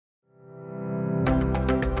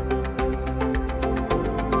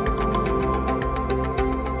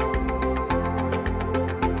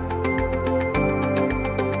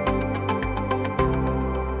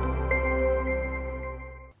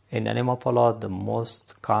In the name of Allah, the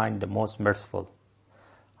most kind, the most merciful.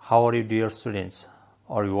 How are you, dear students?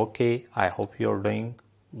 Are you okay? I hope you are doing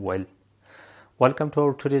well. Welcome to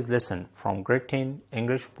our today's lesson from Grade 10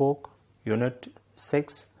 English book, Unit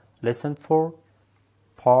 6, Lesson 4,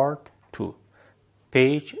 Part 2,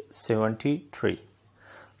 Page 73.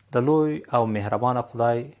 د لوی او مهربانه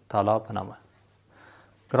خدای تعالی په نامه.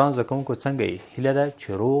 ګران زده کوونکو څنګه یې؟ هیله ده چې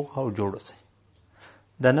روغ او جوړ اوسئ.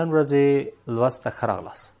 د نن ورځې لوست ته ښه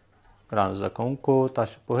راغلاست. ګران زده کوونکو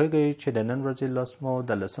تاسو پوهیږئ چې د نن ورځې لوست مو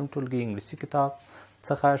د لسم ټولګي انګلیسي کتاب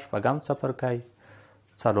څخه شپږم څپرکی،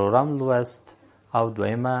 څلورم لوست او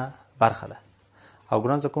دویمه برخه ده. او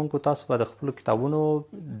ګران زده کوونکو تاسو به د خپلو کتابونو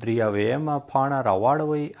دریاویمه پاڼه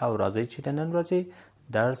راواړوئ او راځئ چې د نن ورځې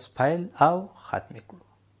درس پیل او ختم کړو.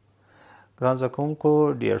 ګران زده کوونکو,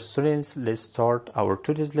 dear students, let's start our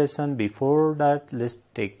today's lesson. Before that, let's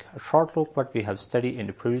take a short look what we have studied in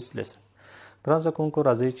the previous lesson. ګران زده کوونکو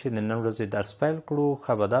راځئ چې د نن ورځې درس پیل کړو.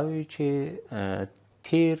 ښه به دا وي چې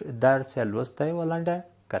تیر درس یا لوست ته یوه لنډه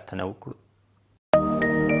کتنه وکړو.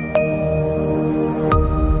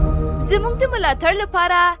 زموږ د ملاتړ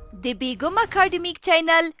لپاره د بیګم اکاډمیک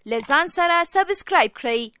چینل له ځان سره سبسکرایب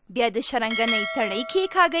کړئ، بیا د شرنګنۍ تڼۍ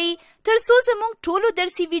کېکاږئ تر څو زموږ ټولو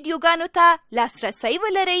درسي ویډیوګانو ته لاسرسی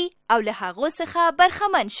ولرئ او له هغو څخه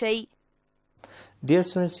برخمن شئ. Dear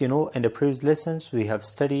students, you know, in the previous lessons we have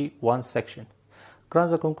studied one section. ګران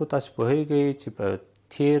زده کوونکو تاسو پوهیږئ چې په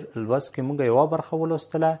تیر لوست کې موږ یوه برخه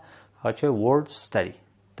ولوستله، هغه چې word study،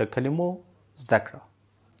 د کلمو زده کړه.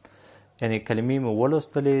 یعنې کلمې مو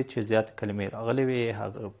ولوستلې چې زیاتې کلمې راغلې وې،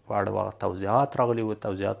 هغه په اړه توضیحات راغلي وو،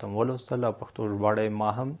 توضیحات هم ولوستل او پښتو ژباړه یې ما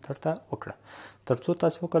هم درته وکړه تر څو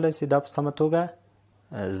تاسو وکولی سئ دا په سمه توګه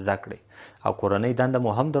زده کړئ. او کورنۍ دنده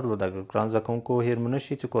مو هم درلوده. ګران زده کوونکو هیر مو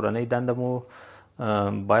نشي چې کورنۍ دنده مو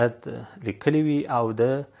باید لیکلې وي او د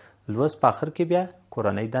لوست په آخر کې بیا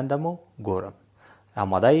کورنۍ دنده مو ګورم.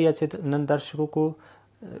 آماده یې چې نن درس شروع کړو؟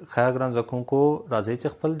 ښه ګران زده کوونکو راځئ چې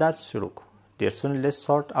خپل درس شروع کړو. Dear students, let's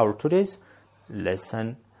start our today's lesson.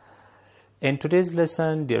 In today's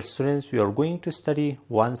lesson, dear students, we are going to study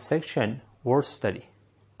one section, word study.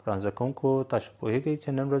 ګران زده کوونکو تاسو پوهیږئ چې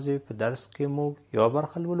نن ورځې په درس کې موږ یوه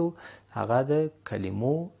برخه لولو، هغه د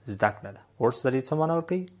کلمو زده کړه ده. word study څه مانا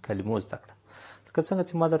ورکوي؟ کلمو زده کړه. لکه څنګه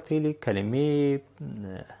چې ما درته ویلي کلمې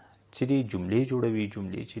چې دي جملې جوړوي،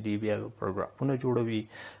 جملې چې دي بیا پاراګرافونه جوړوي،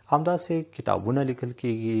 همداسې کتابونه لیکل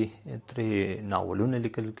کیږي، ترې ناولونه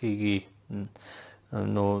لیکل کیږي.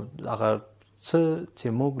 نو هغه څه چې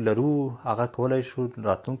موږ لرو هغه کولی شو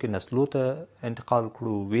راتلونکي نسلو ته انتقال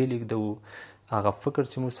کړو، ویې لیږدوو. هغه فکر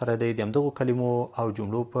چې موږ سره دی د همدغو کلمو او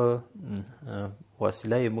جملو په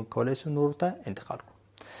وسیله یې موږ کولی شو نورو ته انتقال کړو.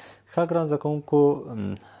 ښه ګران زده کوونکو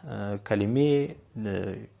کلمې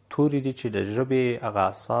توري دي چې د ژبې هغه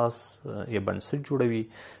اساس یا بنسټ جوړوي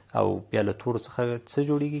او بیا له تورو څخه څه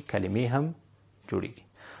جوړیږي؟ کلمې هم جوړیږي.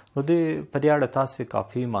 نو د په دې اړه تاسې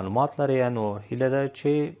کافي معلومات لرئ، نو هیله ده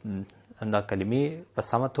چې دا کلمې په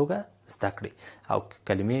سمه توګه زده کړئ او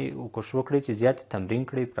کلمې کوشش وکړئ چې زیات تمرین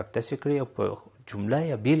کړئ، پراکټس یې کړئ او په جمله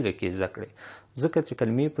یا بیلګه کې زده کړئ. ځکه چې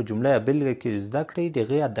کلمې په جمله یا بیلګه کې زده کړئ د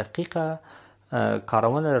هغې دقیقه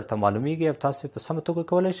کارونه درته معلومیږي او تاسې په سمه توګه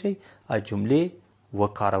کولی شئ جملې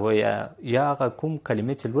وکاروئ یا هغه کوم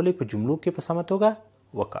کلمې چې لولئ په جملو کې په سمه توګه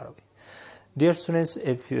وکاروئ. Dear students,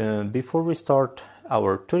 before we start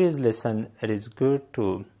our today's lesson, it is good to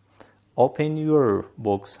open your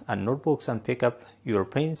books and notebooks and pick up your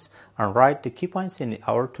pens and write the key points in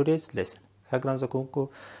our today's lesson. ښه ګران زده کوونکو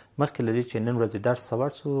مخکې له دې چې نن ورځې درس ته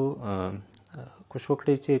ورسو کوشش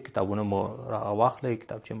وکړئ چې کتابونه مو راواخلئ،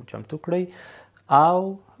 کتابچې مو چمتو کړئ او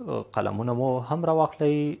قلمونه مو هم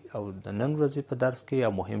راواخلئ او د نن ورځې په درس کې یا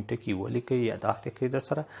مهم ټکي ولیکئ، یاداښت یې کړئ در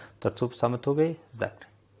سره تر څو په سمه توګه یې زده کړئ.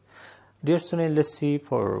 Dear students, let's see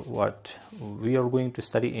for what we are going to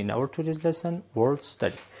study in our today's lesson, word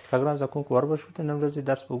study. ښه ګران زده کوونکو ور به شو د نن ورځې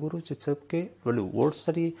درس به وګورو چې څه پکې لولو. word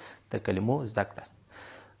study د کلمو زده کړه.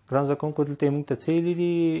 ګران زده کوونکو دلته یې موږ ته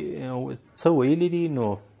څه ویلي دي؟ نو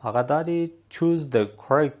هغه دا دی choose the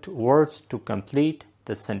correct words to complete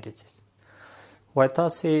the sentences. وایي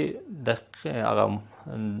تاسې د هغه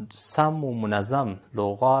سم و منظم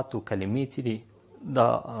لغات و کلمې چې دي دا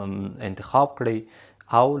انتخاب کړئ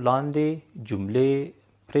او لاندې جملې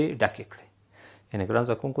پرې ډکې کړئ. یعنې ګران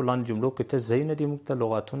زده کوونکو لاندې جملو کې ته ځایونه دي موږ ته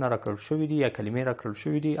لغاتونه راکړل شوي دي یا کلمې راکړل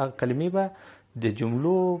شوي دي، هغه کلمې به د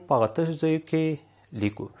جملو په هغه تش ځایو کې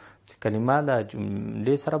لیکو چې کلمه له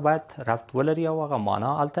جملې سره باید ربط ولري او هغه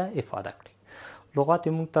معنا هلته افاده کړي. لغات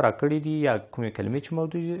یې موږ ته راکړي دي یا کومې کلمې چې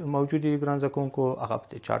موجودې دي ګران زده کوونکو هغه په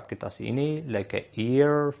دې چارټ کې تاسې وینئ، لکه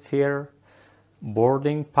ear, fear,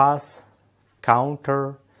 boarding pass, counter,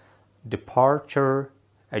 departure,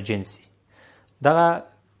 اجنسي. دغه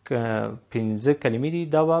 5 کلمې دي،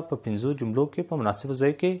 دا به په 5 جملو کې په مناسبو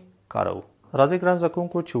ځای کې کاروو. راځئ ګران زده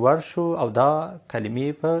کوونکو چې ورشو او دا کلمې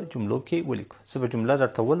په جملو کې ولیکو. زه به جمله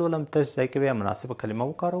درته ولولم، تاسو ځای کې بیا مناسبه کلمه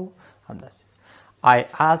وکاروو. همداسې I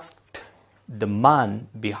asked the man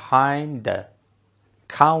behind the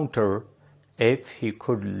counter if he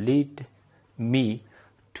could lead me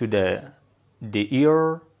to the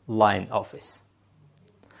airline office.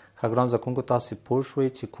 ګران زده کوونکو تاسو پوه شوئ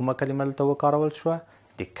چې کومه کلمه دلته وکارول شوه؟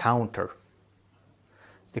 د کاونټر.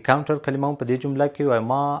 د کاونټر کلمه هم په دې جمله کې وایي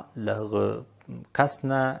ما له هغه کس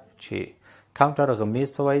نه چې کاونټر هغه میز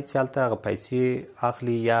ته وایي چې هلته هغه پیسې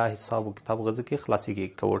اخلي یا حساب و کتاب غځه کې خلاصېږي،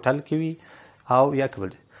 که هوټل کې وي او یا که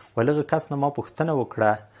بل وایي له هغه کس نه ما پوښتنه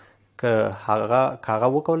وکړه که هغه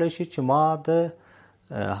وکولی شي چې ما د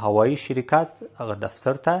هوایي شرکت هغه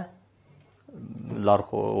دفتر ته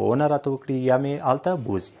لارښوونه راته وکړي یا مې هلته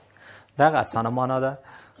بوځي. دا هغه اسانه معنا ده.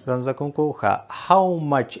 ګران زده کوونکو how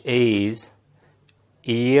much is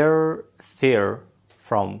airfare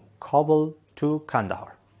from Kabul to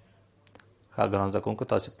Kandahar. ګران زده کوونکو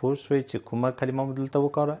تاسو پوه شوئ چې کومه کلمه مو دلته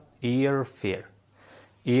وکاروه؟ airfare.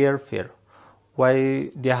 وایي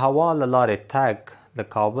د هوا له لارې تګ له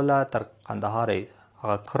کابله تر قندهار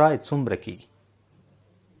هغه کرایه څومره کېږي؟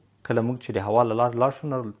 کله موږ چې د هوا له لارې لاړ شو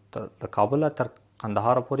نو له کابله تر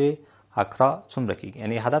قندهار پورې اکرا څومره کېږي؟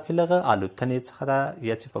 یعنې هدف یې لغه الوتنې څخه ده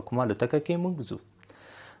یا چې په کومه الوتکه کې موږ ځو.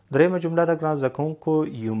 درېیمه جمله ده ګران زده کوونکو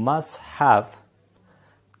you must have.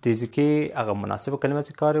 دې ځای کې هغه مناسبه کلمه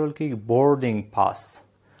چې کارول کېږي boarding pass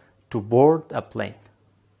to board a plane.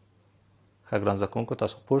 ګران زده کوونکو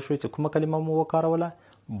تاسو پوه شوئ چې کومه کلمه مو وکاروله؟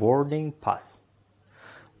 boarding pass.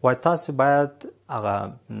 وایي تاسو باید هغه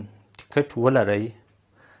ټکټ ولرئ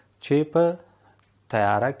چې په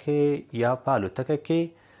تیاره کې یا په الوتکه کې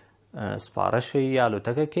سپاره شي یا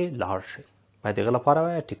الوتکه کې لاړ شي. باید هغه لپاره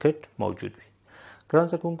وایي ټکټ موجود وي. ګران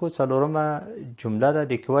زده کوونکو څلورمه جمله ده،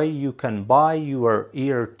 دې کې وایي you can buy your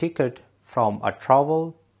air ticket from a travel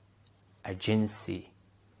agency.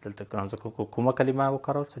 دلته ګران زده کوونکو کومه کلمه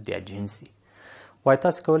وکارول شوه؟ د اجنسي. وایي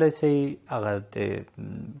تاسو کولی شئ هغه د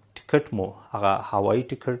ټکټ مو هغه هوایي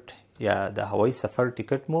ټکټ یا د هوایي سفر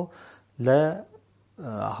ټکټ مو له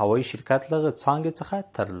هوایي شرکت له څانګې څخه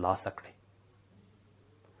ترلاسه کړئ.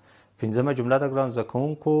 پنځمه جمله ده ګران زده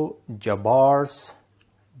کوونکو Jabbar's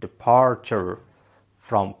departure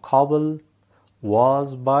from Kabul was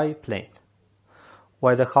by plane.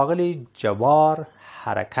 وایي د ښاغلي جبار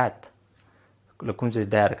حرکت له کوم ځای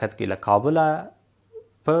د حرکت کې له کابله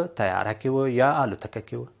په تیاره کې و یا الوتکه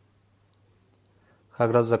کې و. ښه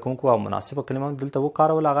ګران زده کوونکو او مناسبه کلمه دلته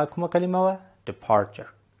وکاروله، هغه کومه کلمه وه؟ departure.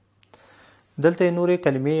 دلته یې نورې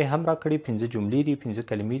کلمې هم راکړي، 5 جملې دي، 5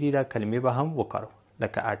 کلمې دي. دا کلمې به هم وکارو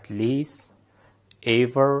لکه at least,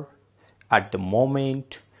 ever, at the moment,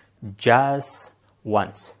 just,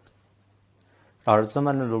 once. راځم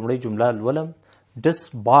نن لومړۍ جمله لولم. This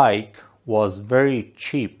bike was very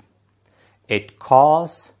cheap. It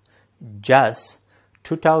cost just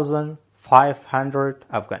 2,500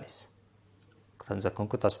 Afghanis. ګران زده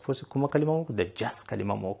کوونکو تاسو پوه شئ کومه کلمه مو د just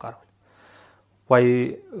کلمه مو وکارول. وایي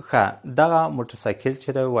ښه دغه موټرسایکل چې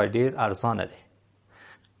دی وایي ډېر ارزانه دی.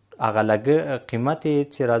 هغه لږ قیمت یې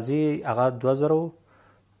چې راځي هغه 2000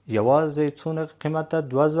 یوازې څونه قیمت ده؟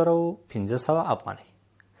 2500 افغانۍ.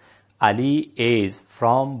 Ali is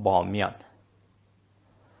from Bamiyan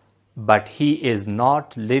but he is not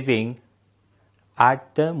living at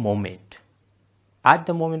the moment. at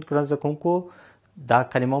the moment ګران زده کوونکو دا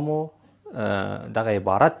کلمه مو دغه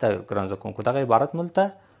عبارت ته ګران زده کوونکو دغه عبارت مو دلته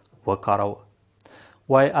وکاروه.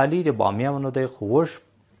 وایي علي د بامیانو دی خو اوس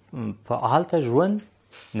په هلته ژوند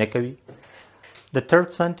نه کوي. The third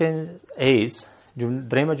sentence is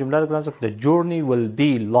درېیمه جمله ده ګران زده کوونکو The journey will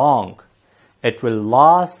be long. It will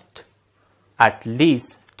last at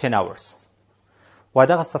least 10 hours. وایي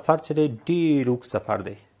دغه سفر چې دی ډېر اوږد سفر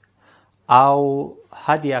دی او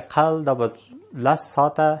حد اقل دا به 10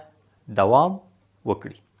 ساعته دوام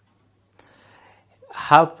وکړي.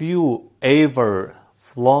 Have you ever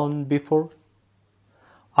flown before?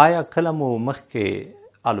 آیا کله مو مخکې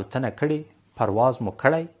الوتنه کړې؟ پرواز مو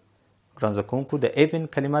کړی؟ ګران زده کوونکو د even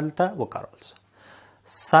کلمه دلته وکارول شوه.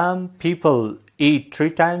 Some people eat 3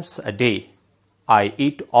 times a day. I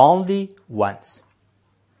eat only once.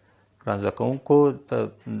 ګران زده کوونکو په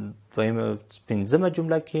پنځمه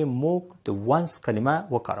جمله کې موږ د once کلمه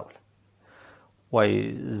وکاروله. وایي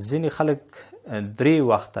ځینې خلک 3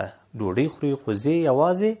 وخته ډوډۍ خوري خو زه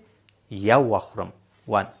یوازې یو وخت خورم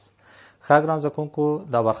once. ښه ګران زده کوونکو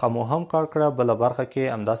دا برخه مو هم کار کړه. بله برخه کې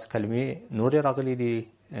همداسې کلمې نورې راغلي دي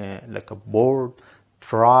لکه board,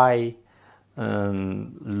 try,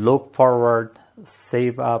 look forward,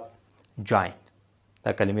 save up, join.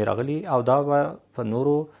 دا کلمې راغلي او دا به په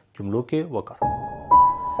نورو جملو کې وکړو.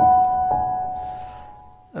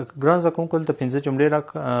 ګران زده کوونکو دلته 5 جملې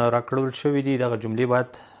راکړل شوي دي. دغه جملې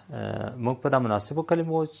باید موږ په دا مناسبو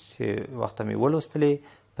کلمو چې وخت مې ولوستلې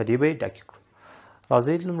په دې به یې ډکې کړو.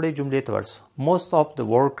 راځئ لومړۍ جملې ته ورسو. Most of the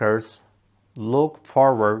workers look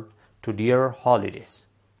forward to their holidays.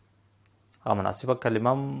 هغه مناسبه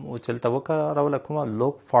کلمه هم چې دلته وکاروله کومه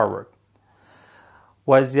look forward.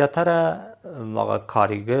 وایي زیاتره هغه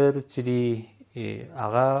کارګر چې دي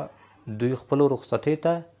هغه دوی خپلو رخصتۍ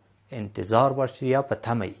ته انتظار باشي یا په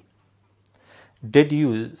تمه یي. Did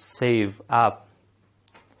you save up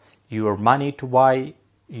your money to buy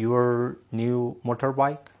your new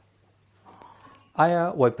motorbike? آیا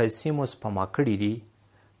وای پیسې مو سپما کړي دي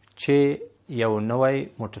چې یو نوی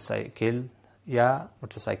موټرسایکل یا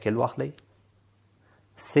موټرسایکل واخلئ؟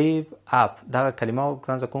 save up دا کلمه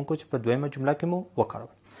ګران زده کوونکو چې په دویمه جمله کې مو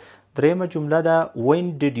وکارول. دریمه جمله ده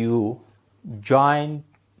when did you join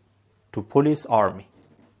to police army.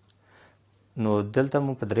 نو دلته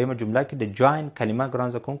مو په دریمه جمله کې د join کلمه ګران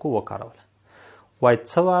زده کوونکو وکاروله. وای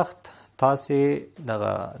څه وخت تاسې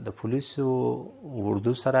دغه د پولیسو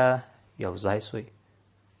اردو سره یو ځای سوی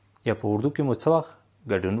یا په اردو کې مو څه وخت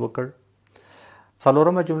ګډون وکړ.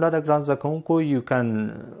 څلورمه جمله د ګران زده کوونکو you can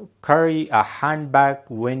carry a handbag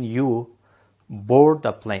when you board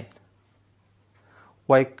the plane.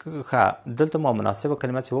 وای ښه دلته مو مناسبه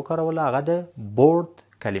کلمه چې وکاروله هغه د board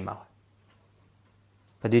کلمه وه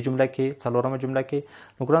په دې جمله کې څلورمه جمله کې.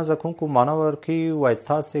 نو ګران زده کوونکو معنا ورکوي وای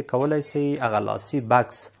تاسې کولی سئ هغه لاسي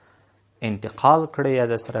بکس انتقال کړئ یا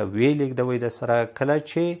د سره ویې لیږدوئ د سره کله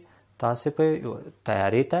چې تاسې په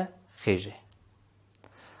تیارې ته خیږئ.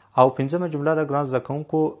 او پنځمه جمله د ګران زده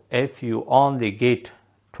کوونکو if you only get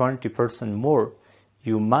 20% more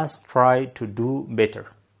you must try to do better.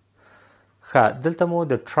 ښه دلته مو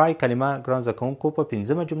د try کلمه ګران زده کوونکو په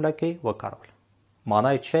پنځمه جمله کې وکاروله. معنا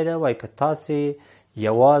یې څه ده؟ وایي که تاسې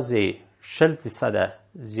یوازې 0%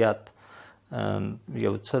 زیات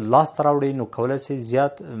یو څه لاسته راوړئ نو کولی سئ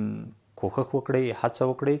زیات کوښښ وکړئ، هڅه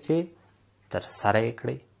وکړئ چې ترسره یې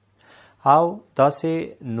کړئ. او داسې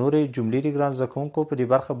نورې جملې دي ګران زده کوونکو په دې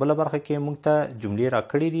برخه بله برخه کې موږ ته جملې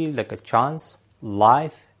راکړي دي لکه چانس،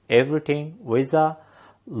 لایف، everything، ویزا،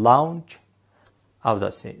 لاونج او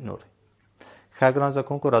داسې نور. ښه ګران زده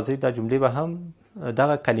کوونکو راځئ دا جملې به هم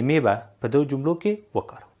دغه کلمې به په دغو جملو کې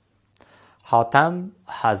وکاروو. حاتم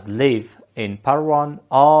has lived in Parwan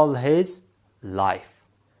all his life.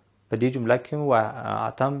 په دې جمله کې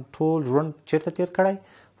حاتم ټول ژوند چیرته تیر کړی؟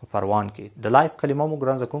 په پروان کې. د لایف کلمه مو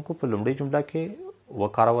ګران زده کوونکو په لومړۍ جمله کې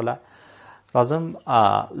وکاروله. راځم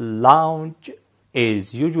lounge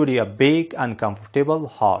is usually a big and comfortable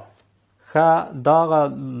hall. ښه دغه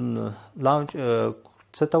lounge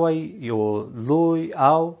څه ته وایي؟ یو لوی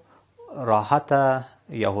او راحته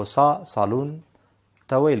یا هوسا سالون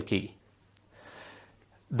ته ویل کېږي.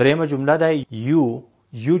 دریمه جمله ده you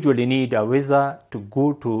usually need a visa to go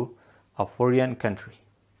to a foreign country.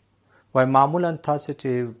 وای معمولا تاسې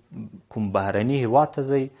چې کوم بهرني هېواد ته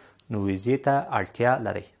ځئ نو ویزې ته اړتیا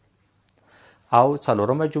لرئ. او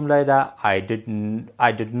څلورمه جمله ده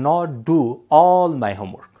I did not do all my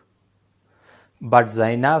homework but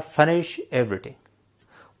Zainab finished everything.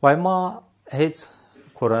 وای ما هیڅ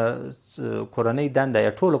کورنۍ دنده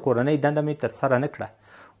یا ټوله کورنۍ دنده مې ترسره نه کړه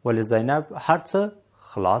ولې زینب هر څه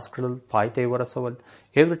خلاص کړل، پای ته یې ورسول.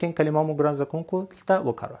 everything کلمه مو ګران زده کوونکو دلته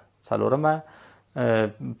وکاروه. څلورمه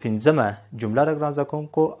پنځمه جمله د ګران زده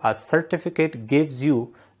کوونکو a certificate gives you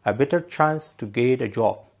a better chance to get a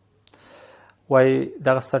job. وای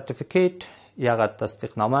دغه سرټیفیکیټ یا هغه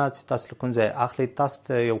تصدیقنامه چې تاسو له کوم ځای اخلئ تاسو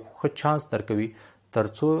ته یو ښه چانس درکوي تر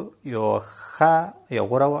څو یو ښه یا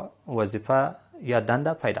غوره وظیفه یا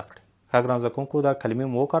دنده پیدا کړئ. ښه ګران زده کوونکو دا کلمې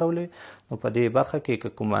مو وکارولې نو په دې برخه کې که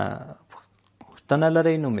کومه پوښتنه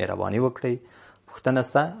لرئ نو مهرباني وکړئ. پوښتنه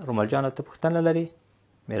شته؟ رومال جانه ته پوښتنه لرئ؟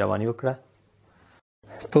 مهرباني وکړه.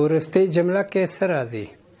 په وروستۍ جمله کې څه راځي؟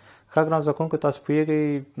 ښه ګران زده کوونکو تاسو پوهېږئ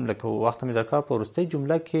لکه وخت مې درکړه په وروستۍ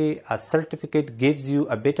جمله کې a certificate gives you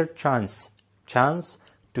a better chance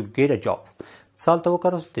to get a job. مثال ته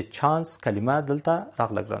وکاروو د چانس کلمه دلته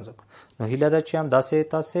راغله ګران زده کوونکو. نو هیله ده چې هم داسې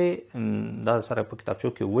تاسې دا سره په کتابچو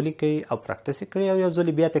کې ولیکئ او پراکټس یې کړئ او یو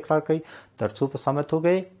ځل بیا تکرار کړئ تر څو په سمه توګه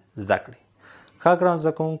یې زده کړئ. ښه ګران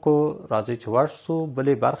زده کوونکو راځئ چې ورشو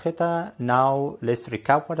بلې برخې ته. Now let's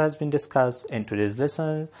recap what has been discussed in today's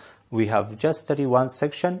lesson. We have just studied one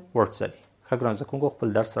section word study. ښه ګران زده کوونکو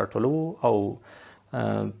خپل درس راټولو او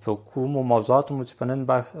په کومو موضوعاتو مو چې په نن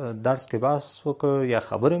درس کې بحث وکړ یا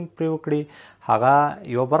خبرې مو پرې وکړې هغه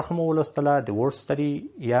یوه برخه مو ولوستله د ورډ سټډي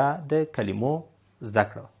یا د کلمو زده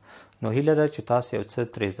کړه. نو هیله ده چې تاسو یو څه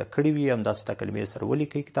ترې زده کړي وي، همداسې دا کلمې سره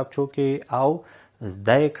ولیکئ کتابچو کې او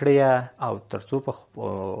زده یې کړئ او تر څو په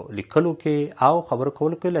لیکلو کې او خبرو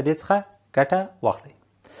کولو کې له دې څخه ګټه واخلئ.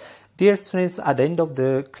 Dear students, at the end of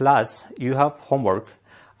the class, you have homework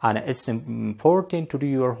and it's important to do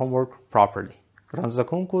your homework properly. ګران زده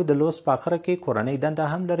کوونکو د لوست په اخره کې کورنۍ دنده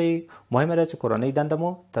هم لري. مهمه ده چې کورنۍ دنده مو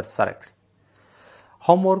ترسره کړئ.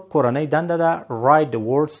 homework کورنۍ دنده ده. write the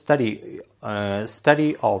word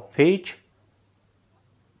study of page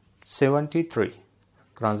 73.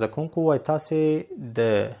 ګران زده کوونکو وایي تاسې د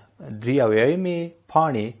 83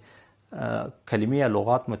 پاڼې کلمې یا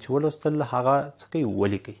لغات مو چې ولوستل هغه څه کوي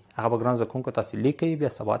ولیکئ. هغه به ګران زده کوونکو تاسې لیکئ. بیا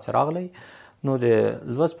سبا چې راغلی نو د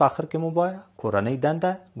لوست په آخر کې مو به کورنۍ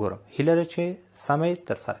دنده ګورم. هیله ده چې سمې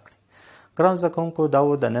ترسره کړئ. ګران زده کوونکو دا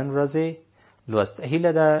و د نن ورځې لوست.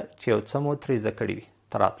 هیله ده چې یو څه مو ترې زده کړي وي.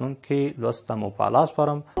 تر راتلونکي لوست ته مو په الله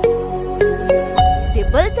سپارم. د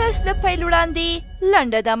بل درس د پیل وړاندې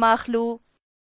لنډه دمه اخلو.